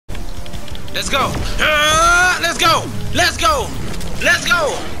Let's go. Let's go. Let's go. Let's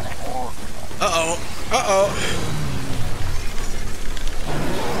go. Uh-oh. Uh-oh.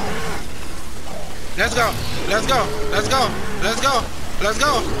 Let's go. Let's go. Let's go. Let's go. Let's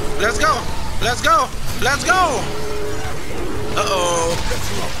go. Let's go. Let's go. Let's go. Uh-oh.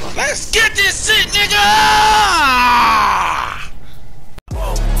 Let's get this shit, nigga!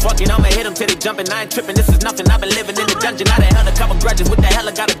 Fuck it, I'ma hit him till they jumping. I ain't tripping, this is nothing. I've been living in the dungeon. I done held a couple grudges. What the hell?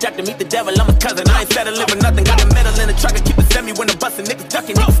 I got a jack to meet the devil. I'm a cousin. I ain't settling for nothing. Got a medal in the truck. I keep it semi when I'm busting. Niggas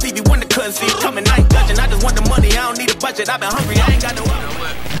ducking. Niggas Stevie Wonder couldn't see it coming. I ain't judging. I just want the money. I don't need a budget. I've been hungry. I ain't got no other.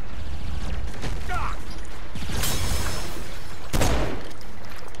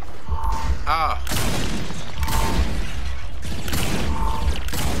 Ah.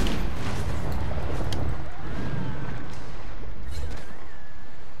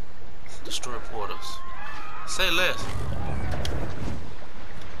 Destroy portals. Say less.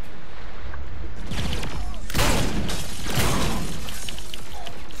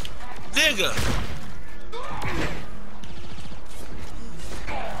 Nigga.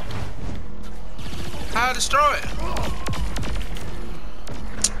 How to destroy it?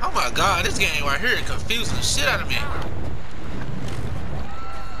 Oh my god, this game right here is confusing the shit out of me.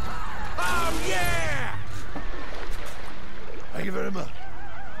 Yeah! Thank you very much.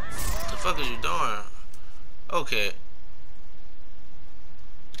 What the fuck is you doing? Okay.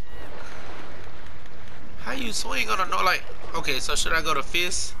 How you swing on a no like? Okay, so should I go to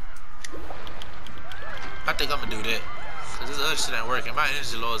fist? I think I'm gonna do that. Cause this other shit ain't working. My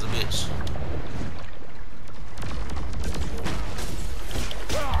energy low as a bitch.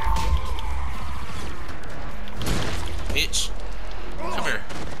 Bitch. Come here.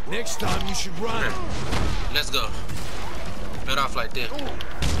 Next time you should run. Let's go. Build off like that.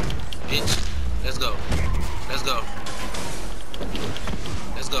 Bitch. Let's go. Let's go.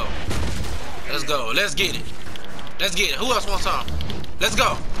 Let's go. Let's go. Let's get it. Let's get it. Who else wants some? Let's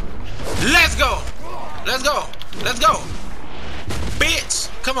go. Let's go. Let's go. Let's go. Bitch.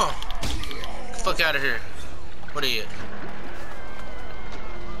 Come on. Fuck out of here. What are you?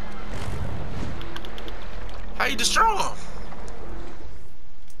 How you destroy him?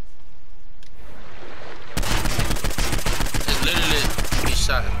 It's literally he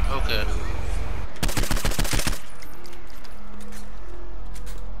shot him. Okay.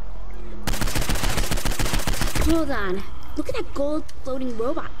 Hold on. Look at that gold floating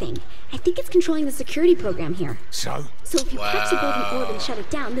robot thing. I think it's controlling the security program here. So if you catch the golden orb and shut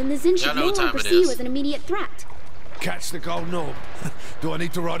it down, then the Zin should no longer see you as an immediate threat. catch the golden orb. Do I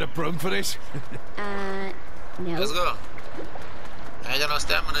need to ride a broom for this? No. Let's go. I ain't got no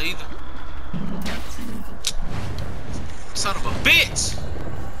stamina either. Son of a bitch!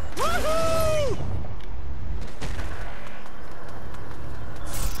 Woohoo!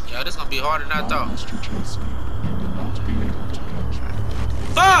 Yeah, this gonna be harder than I thought.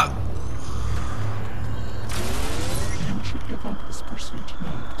 Fuck!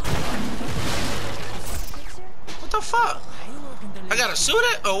 What the fuck? I gotta shoot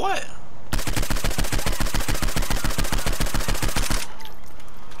it or what?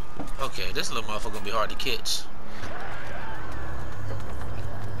 Okay, this little motherfucker gonna be hard to catch.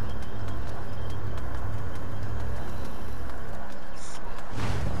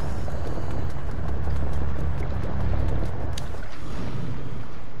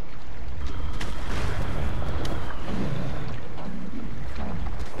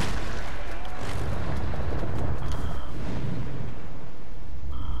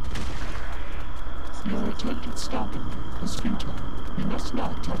 Stopping is futile. You must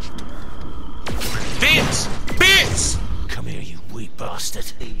not touch me. Bitch! Bitch! Come here, you weak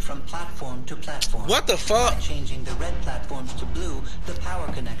bastard. From platform to platform. What the fuck? By changing the red platforms to blue, the power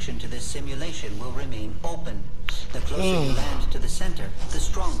connection to this simulation will remain open. The closer you land to the center, the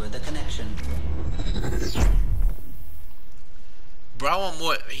stronger the connection. Bro, I want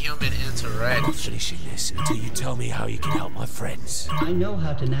more human interaction. I'm not finishing this until you tell me how you can help my friends. I know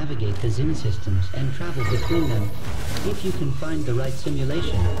how to navigate the Zin systems and travel between them. If you can find the right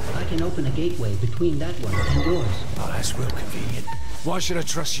simulation, I can open a gateway between that one and yours. Oh, that's real convenient. Why should I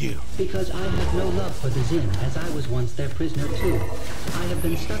trust you? Because I have no love for the Zin, as I was once their prisoner too. I have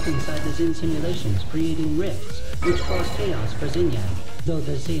been stuck inside the Zin simulations, creating rifts, which cause chaos for Zinyan, though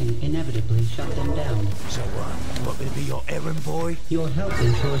the Zin inevitably shut them down. So what? You want me to be your errand boy? Your help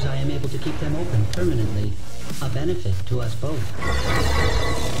ensures I am able to keep them open permanently. A benefit to us both.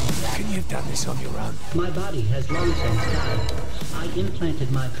 Can you have done this on your own? My body has long since died. I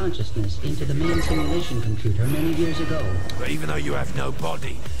implanted my consciousness into the main simulation computer many years ago. But even though you have no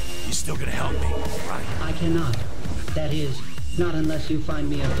body, you're still gonna help me, right? I cannot. That is, Not unless you find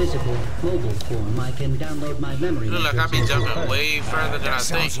me a physical, mobile form I can download my memory. Look like I be jumping way further than I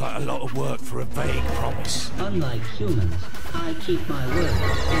think. Sounds like a lot of work for a vague promise. Unlike humans, I keep my word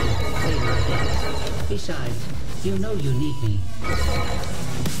and pay my debts. Besides, you know you need me.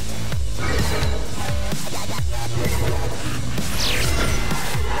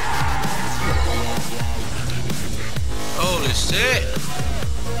 Holy shit!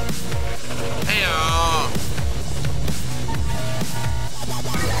 Hey y'all!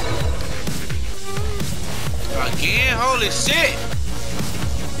 Again? Holy shit!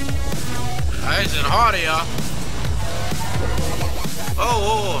 It's getting harder, y'all.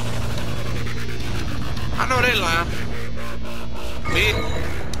 Oh, I know they lying. Bitch.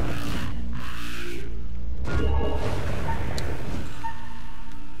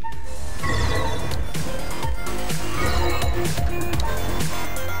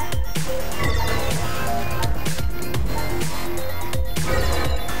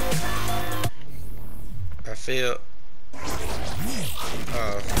 I feel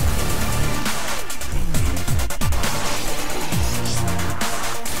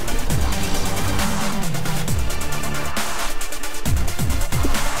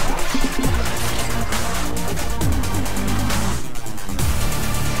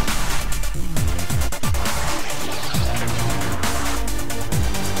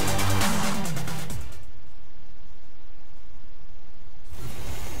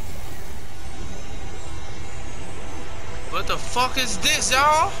what the fuck is this,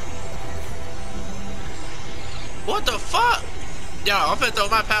 y'all? What the fuck? Y'all, I'm finna throw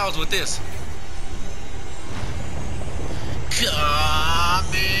my powers with this.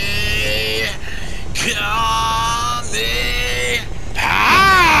 Come me. Ah!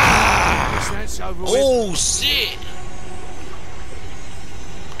 Oh shit!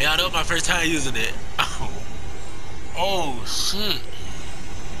 Yeah, that was my first time using it. Oh shit!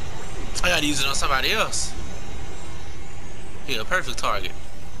 I gotta use it on somebody else. Yeah, perfect target.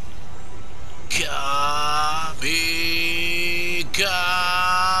 Kami,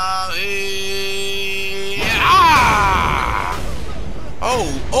 Kami. Ah!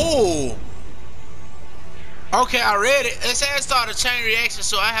 Oh. Okay, I read it. It said start a chain reaction,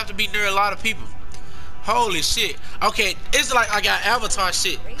 so I have to be near a lot of people. Holy shit. Okay, it's like I got avatar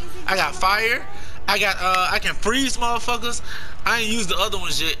shit. I got fire. I got I can freeze motherfuckers. I ain't used the other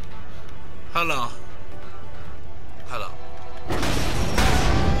ones yet. Hold on.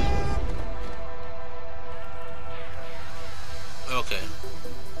 Okay.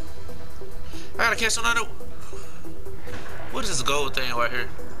 I gotta catch another. What is this gold thing right here?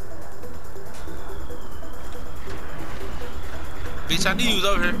 Bitch, I knew you was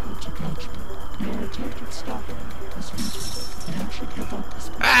over here.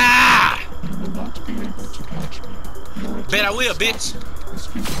 Ah! Bet I will, bitch.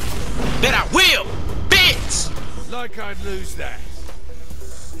 Bet I will, bitch! Like I'd lose that.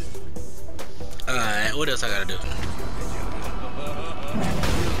 Alright, what else I gotta do?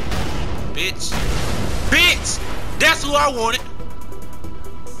 Bitch. Bitch! That's who I wanted.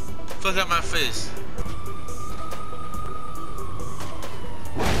 Fuck up my face.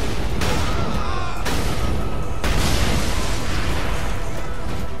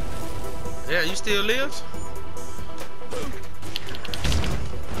 Yeah, you still live?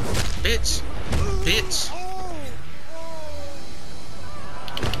 Bitch. Bitch.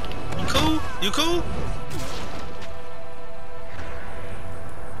 You cool? You cool?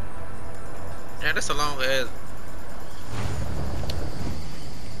 Yeah, that's a long ass.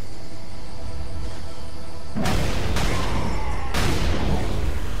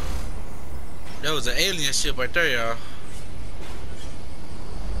 That was an alien ship right there, y'all.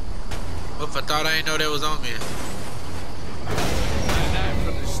 What if I thought I didn't know that was on me? That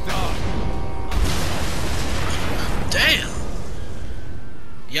from the start. Damn.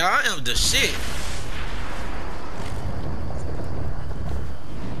 Yeah, I am the shit.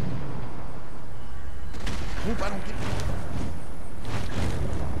 Hope I don't get.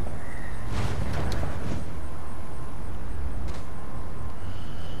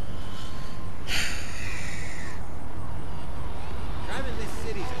 Driving this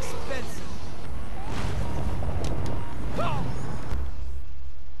city's expensive.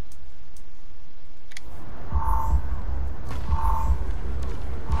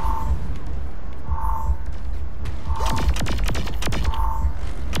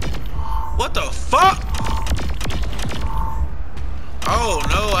 What the fuck? Oh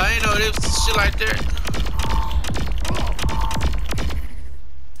no, I ain't know this shit like that.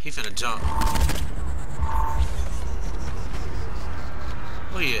 He finna jump.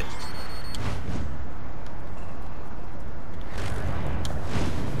 Where he at?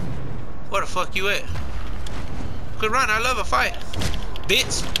 Where the fuck you at? Quit running, I love a fight.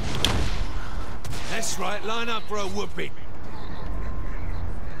 Bitch. That's right, line up for a whooping.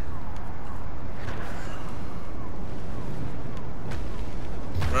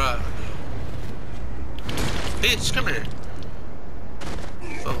 Bruh. Bitch, come here.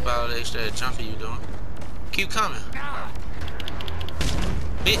 Fuck about all the extra jumping you doing. Keep coming.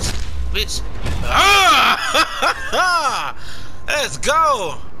 Bitch. Bitch. Ah! Let's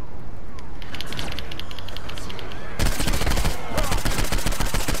go!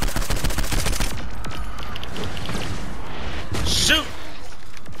 Shoot!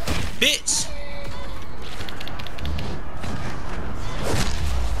 Bitch!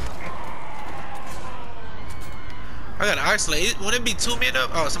 I gotta isolate. Wouldn't it be 2 men up?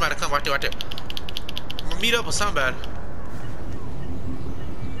 Oh, somebody come right there, right there. I'm gonna meet up with somebody.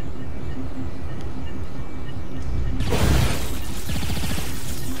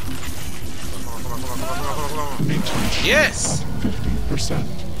 Yes! 50%.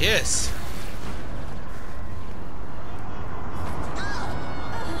 Yes!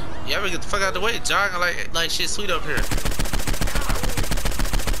 Yeah, we get the fuck out of the way, jogging like shit sweet up here.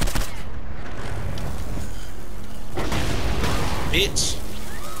 Bitch.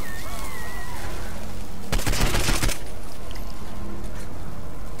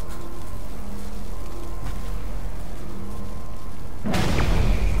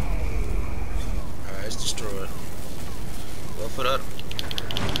 Alright, it's destroyed. Go for the other.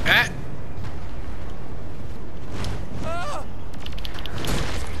 Ah!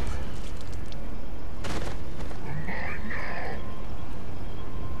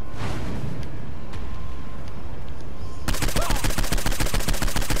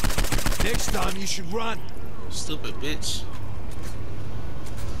 Next time you should run. Stupid bitch.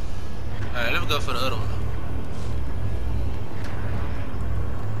 Alright, let me go for the other one.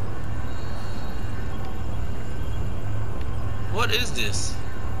 What is this?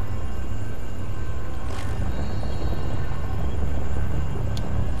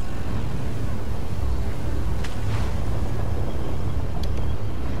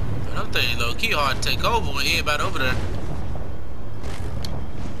 That thing low key hard to take over when everybody over there.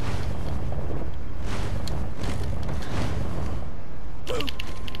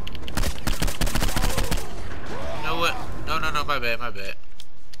 My bad, my bad.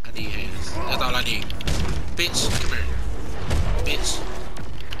 I need hands. That's all I need. Bitch, come here. Bitch.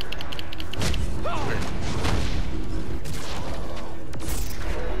 Come here.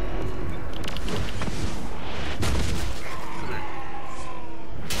 Come here.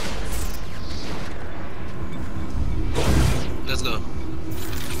 Let's go.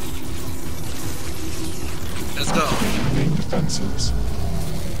 Let's go. Main defenses.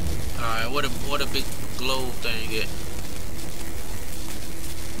 Alright, what a big globe thing you get.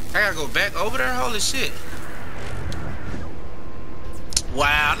 I gotta go back over there? Holy shit.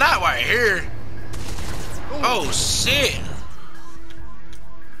 Wow, not right here. Oh shit.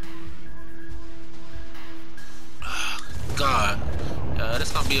 Oh, God.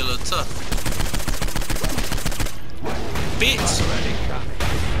 This gonna be a little tough. Bitch.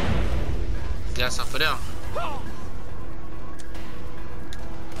 Got something for them.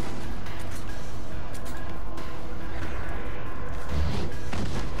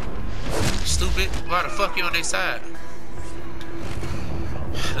 Stupid. Why the fuck you on their side?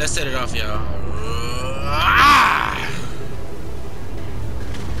 Let's set it off, y'all.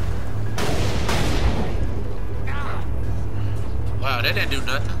 Wow, that didn't do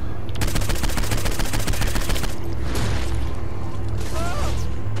nothing.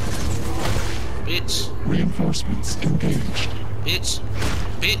 Bitch. Reinforcements engaged. Bitch.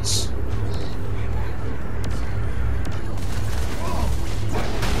 Bitch.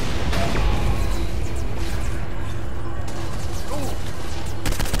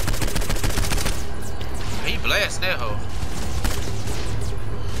 Blast that hoe.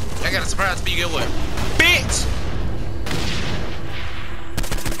 I got a surprise for you. Get what? Bitch!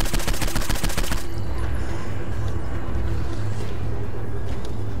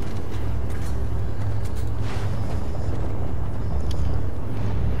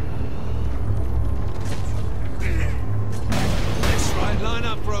 That's right, line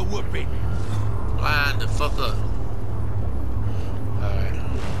up for a whooping. Line the fuck up. Alright.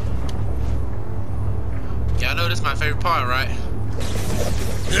 Y'all know this is my favorite part, right?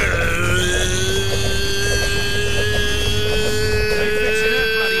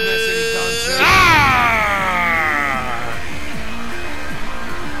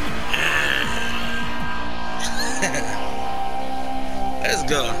 Let's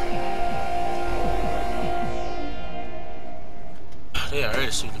go. They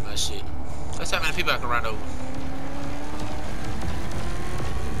already shooting. My shit. That's how many people I can run over.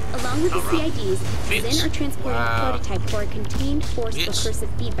 Along with the CIDs, Zin are transporting a prototype for a contained force recursive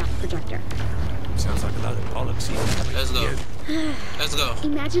feedback projector. Sounds like a load of bollocks here. Let's go. Let's go.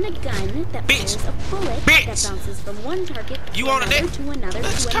 Imagine a gun that fires a bullet that bounces from one target to another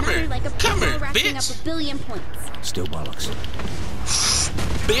like a pinball racking up 1 billion points. Still bollocks.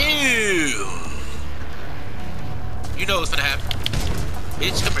 Boom! You know what's gonna happen.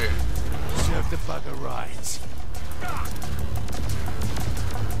 Bitch, come here. Serve the bugger right.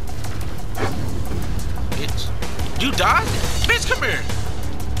 Bitch. You died? Bitch, come here.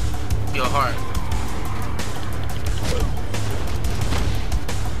 Your heart.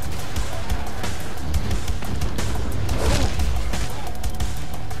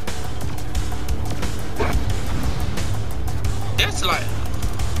 That's like...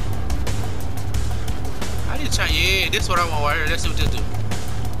 I need to try... Yeah, this is what I want right here. Let's see what this do.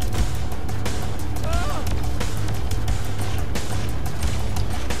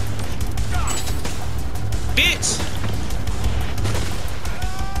 Bitch!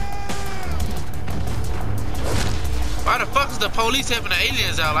 Why the fuck is the police having the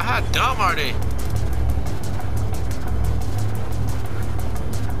aliens out? Like, how dumb are they?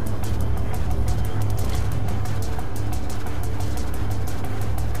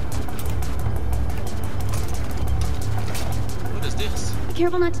 What is this? Be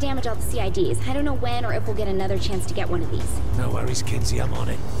careful not to damage all the CIDs. I don't know when or if we'll get another chance to get one of these. No worries, Kinsey, I'm on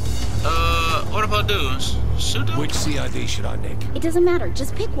it. What about dudes? Shoot them? Which CID should I nick? It doesn't matter,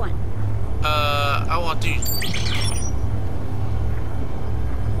 just pick one. I want these.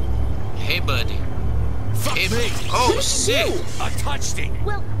 Hey, buddy. Fuck me! Oh, shit! I touched it!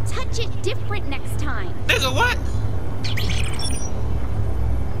 Well, touch it different next time. Nigga, what?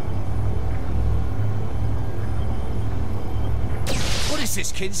 What is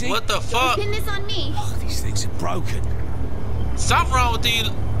this, Kinsey? What the fuck? Don't pin this on me. Oh, these things are broken. Something wrong with these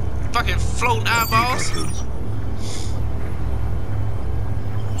fucking floating eyeballs.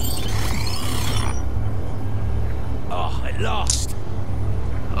 Oh, at last.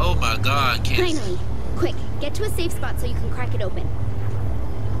 Oh my god, Kinsey. Finally. Quick, get to a safe spot so you can crack it open.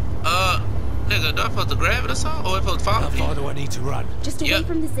 Nigga, do I supposed to grab it or something? Or am I supposed to follow How far do I need to run? Just away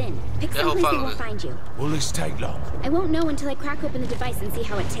from the Zin. Pick someplace they won't find you. Will this take long? I won't know until I crack open the device and see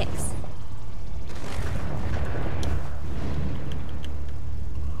how it ticks.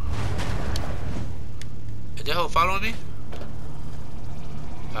 Is that hoe following me?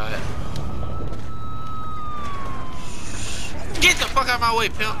 Alright. Get the fuck out of my way,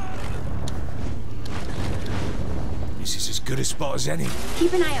 pimp! This is as good a spot as any.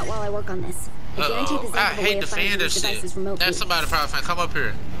 Keep an eye out while I work on this. I guarantee the Zin I have a way hate of finding defender these shit. devices remotely. That's somebody probably finna come up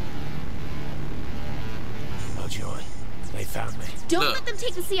here. Oh joy, they found me. Don't let them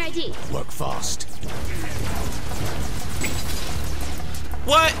take the CID. Work fast.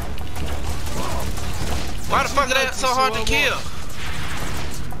 What? Why the fuck is that so hard to kill?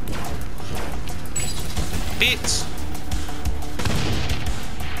 Bitch.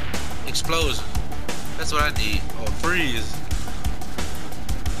 Explosion. That's what I need. Or freeze.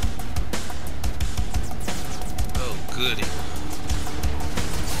 Oh, goody.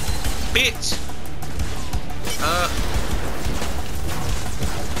 Bitch.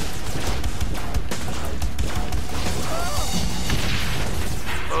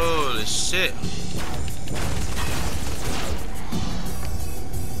 Holy shit.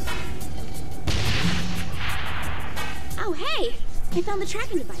 Oh, hey! I found the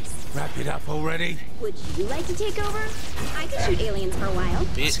tracking device. Wrap it up already? Would you like to take over? I could shoot aliens for a while.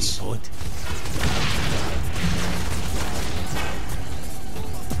 Bitch. Point.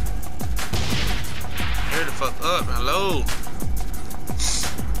 Hurry the fuck up, hello.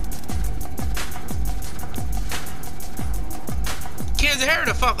 Kinsey, hurry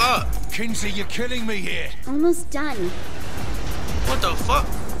the fuck up. Kinsey, you're killing me here. Almost done. What the fuck?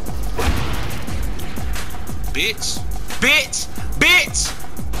 Bitch. Bitch. Bitch.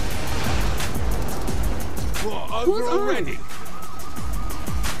 What, over already?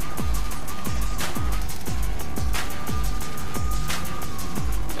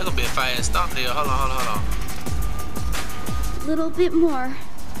 There's gonna be a fire stop there. Hold on. Little bit more.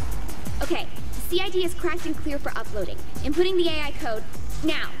 Okay, the CID is cracked and clear for uploading. Inputting the AI code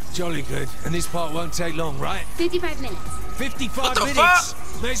now. Jolly good. And this part won't take long, right? 55 minutes. 55 minutes? Fuck?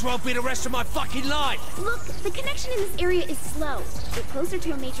 May as well be the rest of my fucking life. Look, the connection in this area is slow. We're closer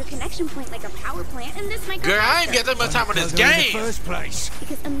to a major connection point like a power plant, and this might go Girl, faster. I ain't got that much time on this In game. the first place.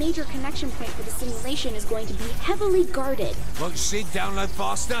 Because a major connection point for the simulation is going to be heavily guarded. Won't Sid download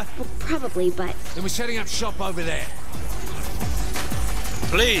faster? Well, probably, but... Then we're setting up shop over there.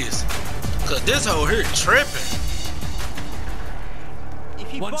 please. Cause this whole here tripping.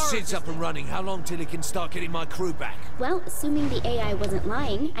 Once Sid's up and running, how long till he can start getting my crew back? Well, assuming the AI wasn't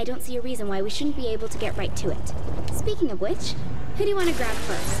lying, I don't see a reason why we shouldn't be able to get right to it. Speaking of which, who do you want to grab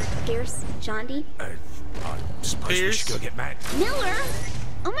first? Pierce? Jondi? I suppose we should go get Matt. Miller?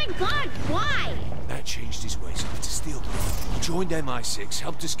 Oh my god, why? Matt changed his ways over to Steelblade. He joined MI6,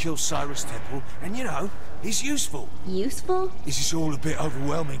 helped us kill Cyrus Temple, and you know, he's useful. Useful? This is all a bit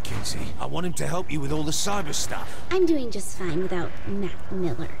overwhelming, Kinsey. I want him to help you with all the cyber stuff. I'm doing just fine without Matt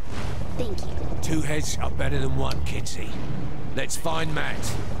Miller. Thank you. 2 heads are better than 1, Kinsey. Let's find Matt.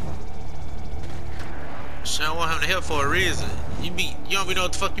 Shit, I want him to help for a reason. You don't be know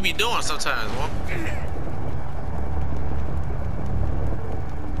what the fuck you be doing sometimes, man.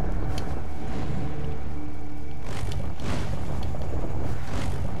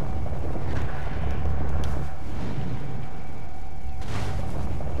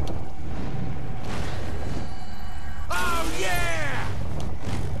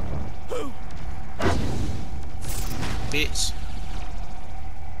 Bitch.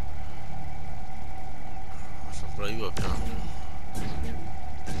 I'll blow you up now.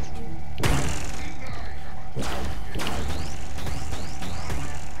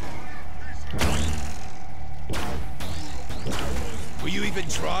 Were you even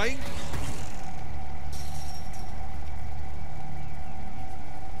trying?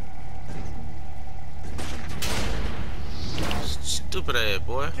 Stupid ass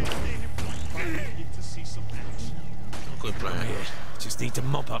boy. Quit playing. Yeah, just need to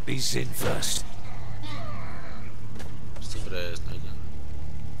mop up these Zin first. Stupid ass nigga.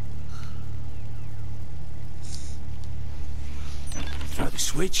 Throw the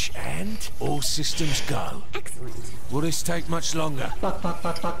switch and all systems go. Excellent. Will this take much longer? What the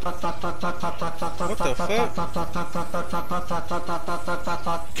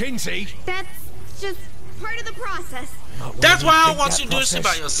fuck? Kinsey! That's just part of the process. That's why I don't want you to do this shit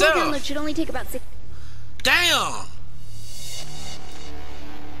by Full yourself. download should only take about 6 Damn!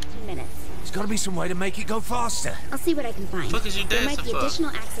 minutes. There's gotta be some way to make it go faster. I'll see what I can find. Fuck is you There might dancing be for? additional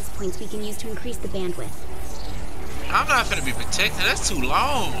access points we can use to increase the bandwidth. I'm not finna be protected. That's too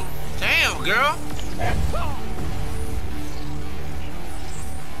long. Damn, girl.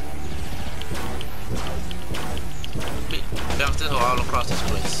 Bounce this hoe all across this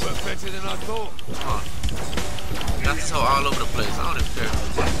place. Worked better than I thought. Bounce this hoe all over the place. I don't even care.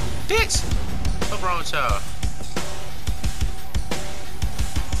 Bitch! What's wrong with y'all?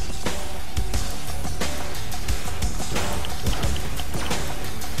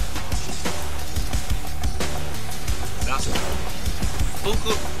 Bounce it.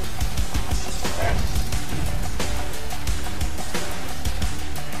 Buku.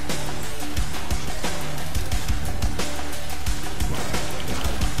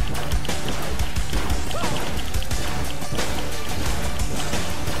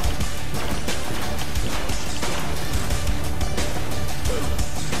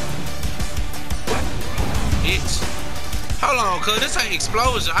 Hold on, cuz this ain't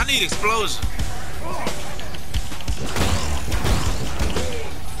explosion. I need explosion.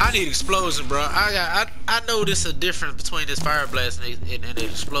 I need explosion, bro. I know this is a difference between this fire blast and an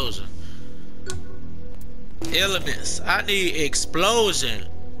explosion. Elements. I need explosion.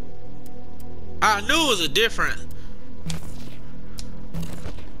 I knew it was a difference.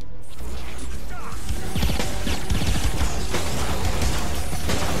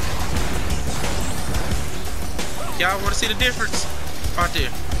 Y'all want to see the difference? Right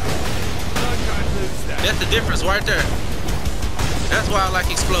there. That's the difference right there. That's why I like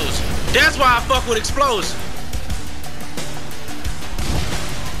explosion. That's why I fuck with explosion.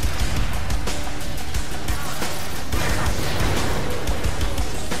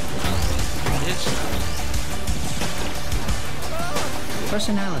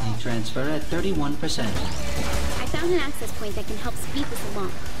 Personality transfer at 31%. I found an access point that can help speed this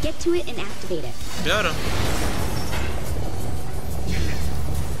along. Get to it and activate it. Better.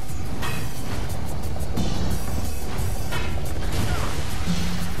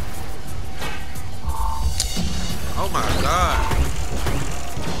 Oh my god.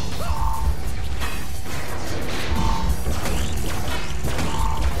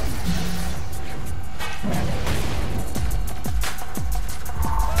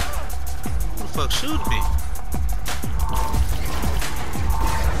 Who the fuck shooting me?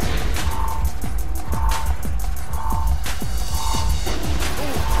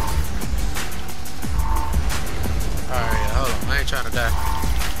 Alright, hold on. I ain't trying to die.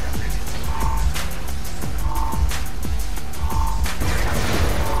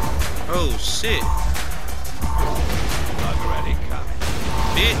 Oh shit. I've got it coming.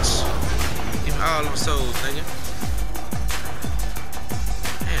 bitch. Give me all them souls, nigga.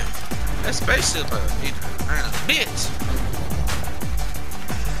 Damn. That spaceship, bitch.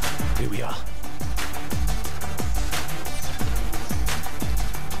 Here we are.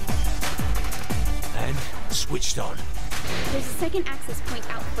 And switched on. There's a second access point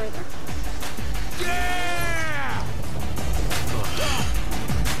out further. Yeah!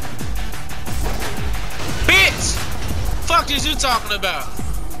 Bitch! Fuck is you talking about?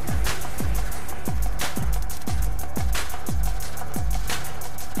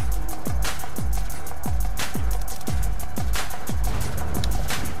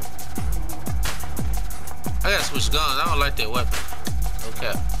 I gotta switch guns. I don't like that weapon.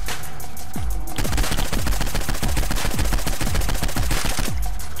 Okay.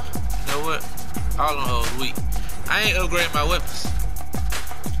 You know what? All them hoes weak. I ain't upgrading my weapons.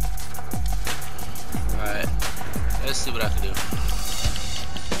 Alright. Let's see what I can do.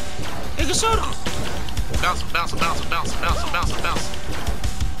 Nigga, shoot him! Bounce him, bounce him, bounce him, bounce him, bounce him, bounce him, bounce him.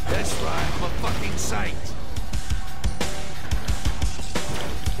 That's right, I'm a fucking saint.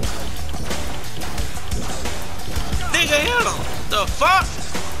 Nigga, hit him! The fuck?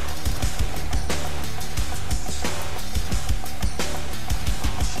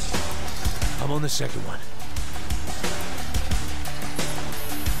 I'm on the second one.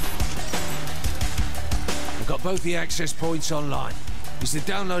 I've got both the access points online. Is the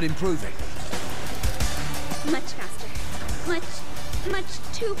download improving? Much faster. Much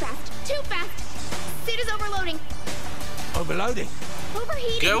too fast. Too fast! Sid is overloading. Overloading?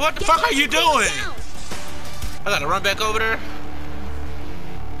 Overheating. Girl, what the Get fuck are those you things doing? down. I gotta run back over there.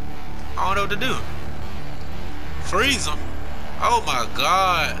 I don't know what to do. Freeze him. Oh my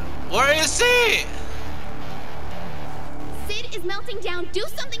god. Where is Sid? Sid is melting down. Do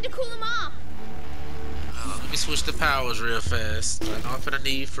something to cool him off. Let me switch the powers real fast. I know I'm finna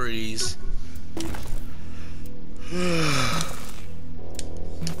need freeze.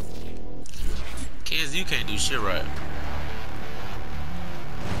 Kids, you can't do shit right.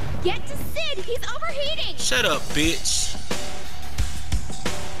 Get to Sid. He's overheating. Shut up, bitch.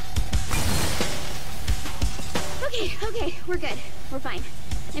 Okay, we're good. We're fine.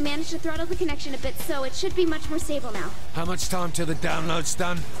 I managed to throttle the connection a bit, so it should be much more stable now. How much time till the download's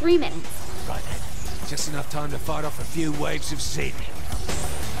done? 3 minutes. Right then. Just enough time to fight off a few waves of Sid.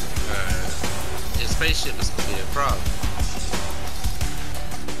 This spaceship is gonna be a problem.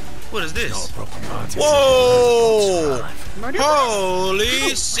 What is this? Not a problem, Martin. Whoa! Murder?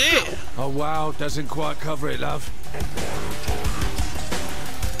 Holy shit! Oh wow, doesn't quite cover it, love.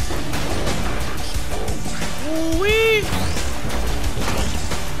 Wee!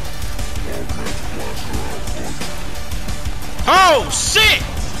 Oh shit!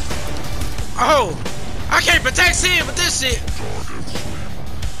 Oh, I can't protect Sid with this shit.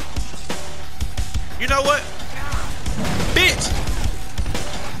 You know what? Bitch!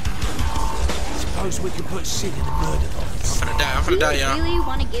 Suppose we can put Sid in the murder lines. I'm finna die, y'all. You really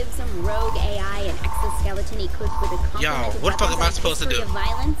want to give some rogue AI an exoskeleton equipped with a complement Yo, of what the fuck am I weapons supposed to and do? history of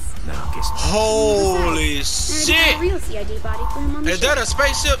violence? No, I guess not. Holy And a shit! real CID body for him on the Is that a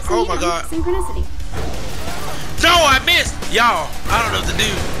spaceship? So, Oh you my know, god. Synchronicity. No, I missed! Y'all, I don't know what to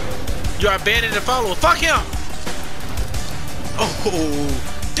do. You are abandoned and follow. Fuck him! Oh,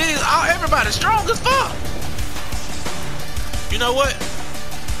 this, everybody's strong as fuck! You know what?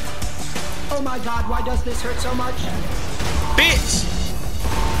 Oh my god, why does this hurt so much? Bitch!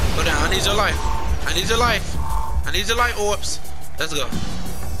 Go down, I need your life. I need your life. I need your life, orbs. Let's go.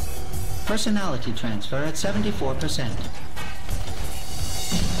 Personality transfer at 74%.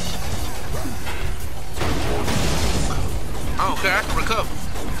 I don't care, I can recover.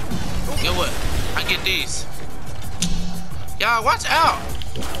 Get what? I get these. Y'all, watch out!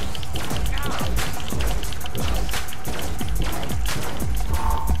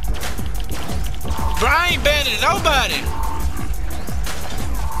 Bro, I ain't banning nobody!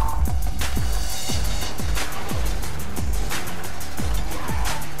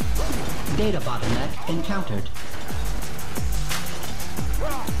 Data bottleneck encountered.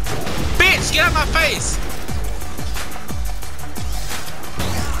 Bitch, get out my face!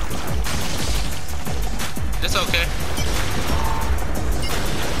 It's okay.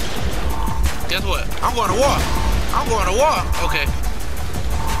 Guess what? I'm going to war. I'm going to war. Okay.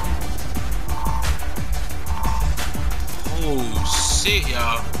 Oh, shit,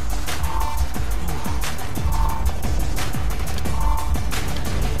 y'all.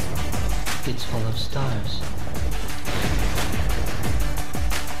 It's full of stars.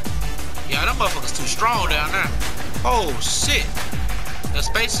 Yeah, them motherfuckers too strong down there. Oh, shit. The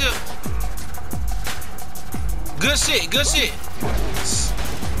spaceship. Good shit, good shit.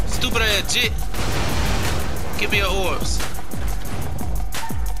 stupid ass jit. Give me your orbs.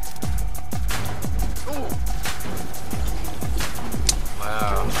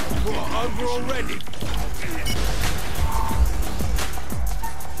 Wow. What, over already?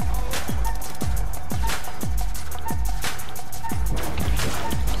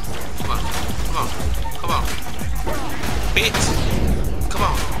 Come on. Bitch. Come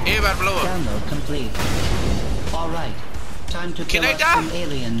on. Everybody blow up. Download complete. All right. Time to kill Can I off die? some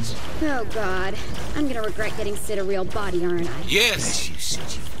aliens. Oh god. I'm gonna regret getting Sid a real body, aren't I? Yes. You said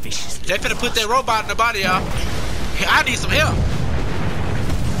you vicious. They finna put that robot in the body, y'all. I need some help.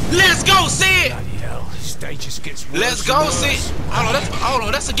 Let's go, Sid. Bloody hell. This day just gets worse. Let's and go, worse. Sid. Hold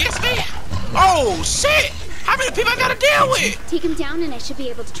on, that's against me. Oh shit! How many people I gotta deal with? Take him down and I should be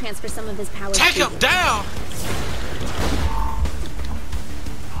able to transfer some of his power. Take to him down.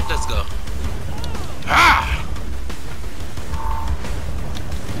 Let's go. Ah!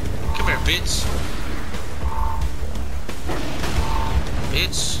 Come here, bitch.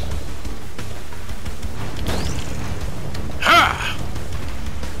 Bitch. Ah!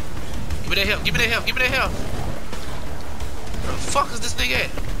 Give me that help. Give me that help. Give me that help. Where the fuck is this thing at?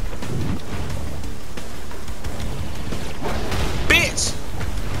 Bitch!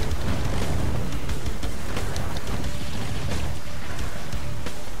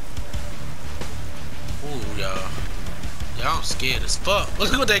 Ooh, y'all. Y'all, I'm scared as fuck.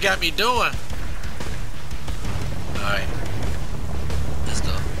 Look what they got me doing. Alright. Let's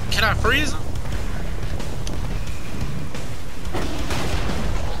go. Can I freeze them?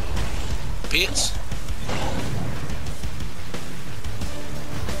 Bitch.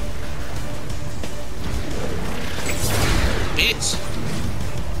 Bitch.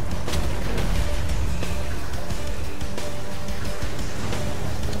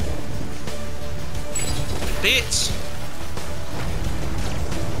 Bitch.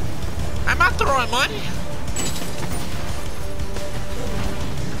 Am I throwing money?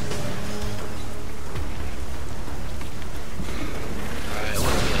 Alright,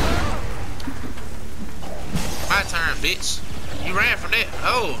 what's good? My turn, bitch. You ran from that.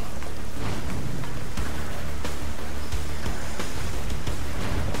 Oh.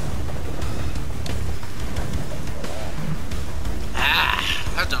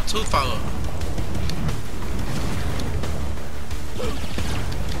 I jumped too far.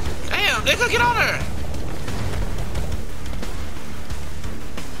 Damn, nigga, get on there.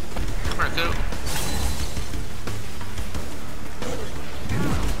 Come here, kiddo.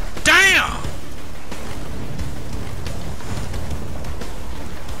 Damn!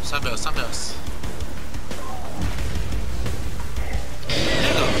 Something else, something else.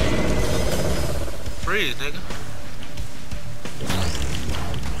 Nigga. Freeze, nigga.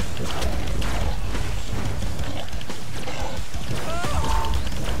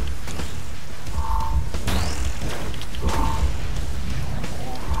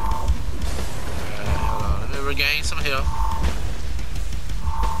 Regain some health.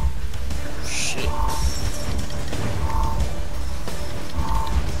 Shit.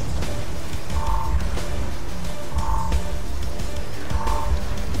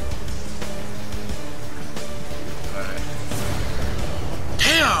 Alright.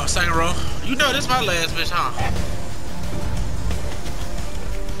 Damn, second row. You know this my last bitch, huh?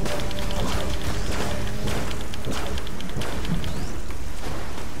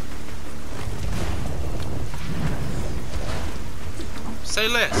 Say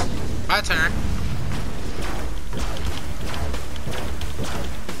less. My turn.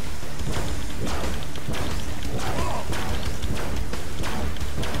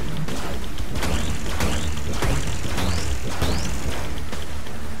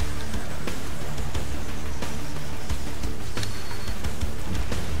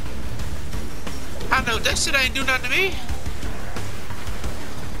 I know that shit ain't do nothing to me.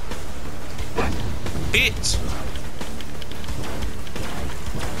 Bitch.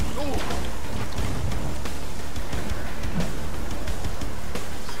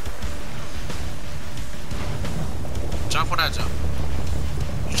 Jump when I jump.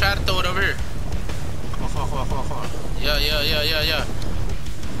 You try to throw it over here. Come on, come on, come on, come on. Yeah.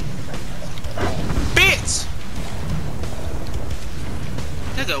 Bitch!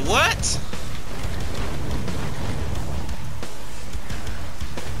 Nigga, what?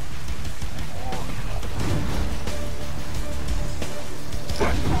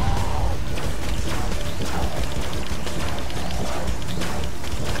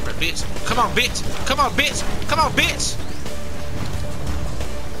 Bitch. Come on, bitch. Come on, bitch. Come on, bitch.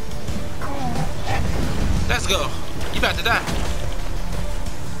 Let's go. You about to die.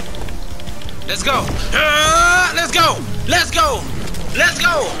 Let's go. Let's go. Let's go. Let's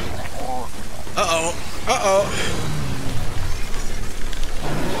go. Uh-oh. Uh-oh.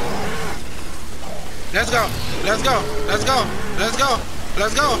 Let's go. Let's go. Let's go. Let's go.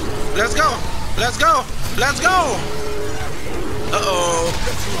 Let's go. Let's go. Let's go. Let's go.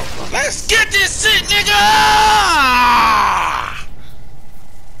 Uh-oh. Let's get this shit, nigga!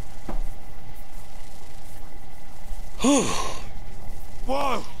 Whew.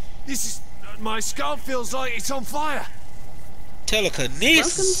 Whoa! This is... my skull feels like it's on fire.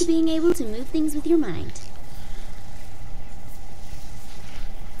 Telekinesis. Welcome to being able to move things with your mind.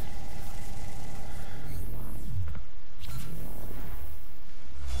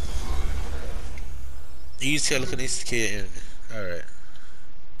 Use telekinesis to kill enemy. Alright.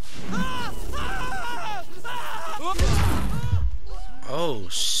 Oh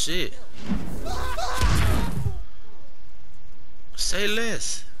shit. Say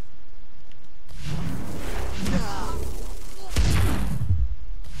less.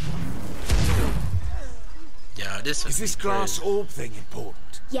 Yeah, this is this glass orb thing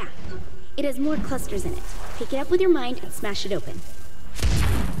important? Yeah. It has more clusters in it. Pick it up with your mind and smash it open.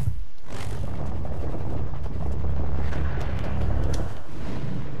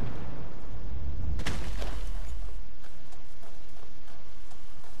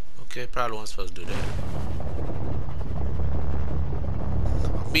 Okay, probably wasn't supposed to do that.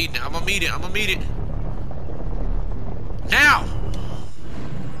 I'm gonna meet it. Now!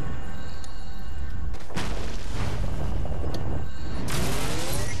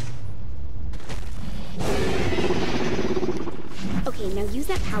 Okay, now use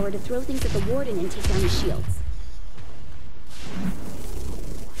that power to throw things at the warden and take down the shields.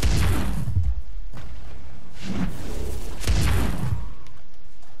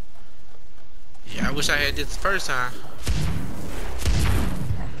 Yeah, I wish I had this the first time.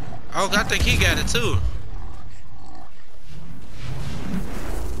 Oh, I think he got it too.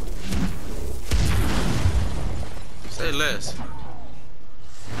 Say less.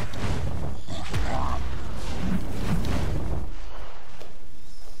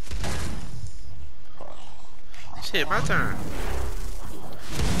 Shit, my turn.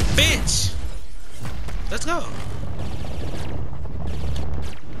 Bitch! Let's go.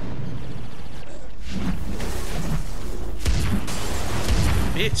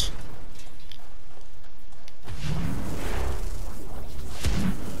 Bitch.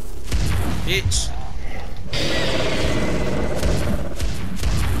 Bitch.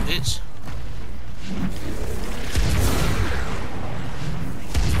 Bitch.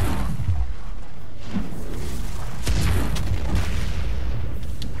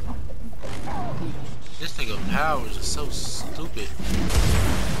 This nigga powers are so stupid.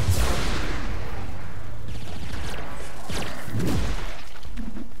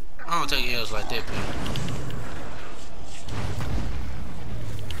 I don't take L's like that, man.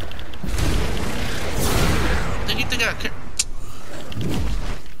 You think I care?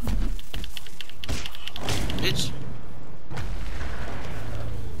 Bitch.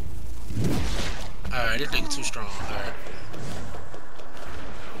 Alright, this nigga too strong. Alright.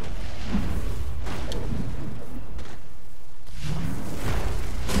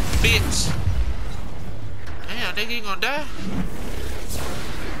 Bitch. Damn, nigga, you gonna die?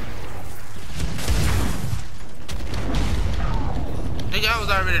 Nigga, I was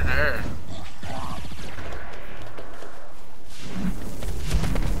already in the air.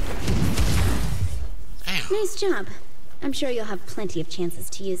 Nice job. I'm sure you'll have plenty of chances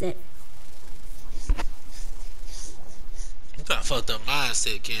to use it. You got a fucked up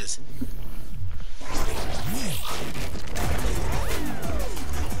mindset, Kenzie.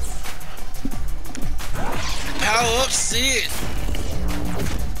 Power up, Sid.